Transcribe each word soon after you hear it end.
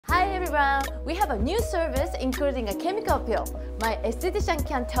everyone! We have a new service including a chemical peel. My esthetician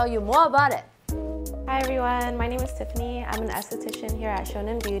can tell you more about it. Hi everyone, my name is Tiffany. I'm an esthetician here at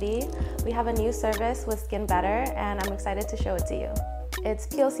Shonen Beauty. We have a new service with SkinBetter and I'm excited to show it to you. It's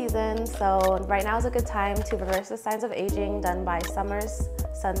peel season, so right now is a good time to reverse the signs of aging done by summer's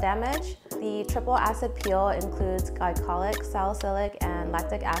sun damage. The triple acid peel includes glycolic, salicylic, and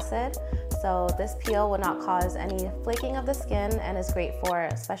lactic acid. So this peel will not cause any flaking of the skin and is great for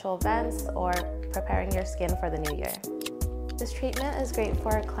special events or preparing your skin for the new year. This treatment is great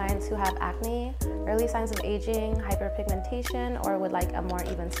for clients who have acne, early signs of aging, hyperpigmentation, or would like a more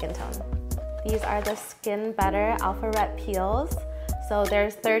even skin tone. These are the SkinBetter Alpha Ret peels. So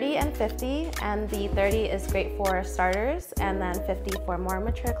there's 30 and 50, and the 30 is great for starters, and then 50 for more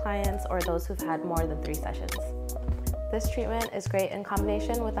mature clients or those who've had more than 3 sessions. This treatment is great in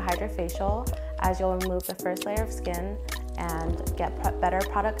combination with the Hydrofacial, as you'll remove the first layer of skin and get better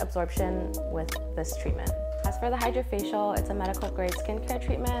product absorption with this treatment. As for the Hydrofacial, it's a medical grade skincare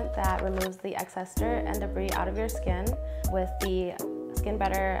treatment that removes the excess dirt and debris out of your skin. With the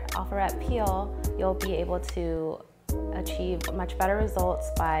SkinBetter Alpha Ret Peel, you'll be able to achieve much better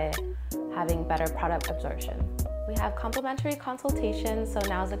results by having better product absorption. We have complimentary consultations, so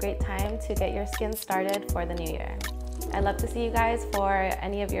now's a great time to get your skin started for the new year. I'd love to see you guys for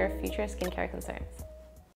any of your future skincare concerns.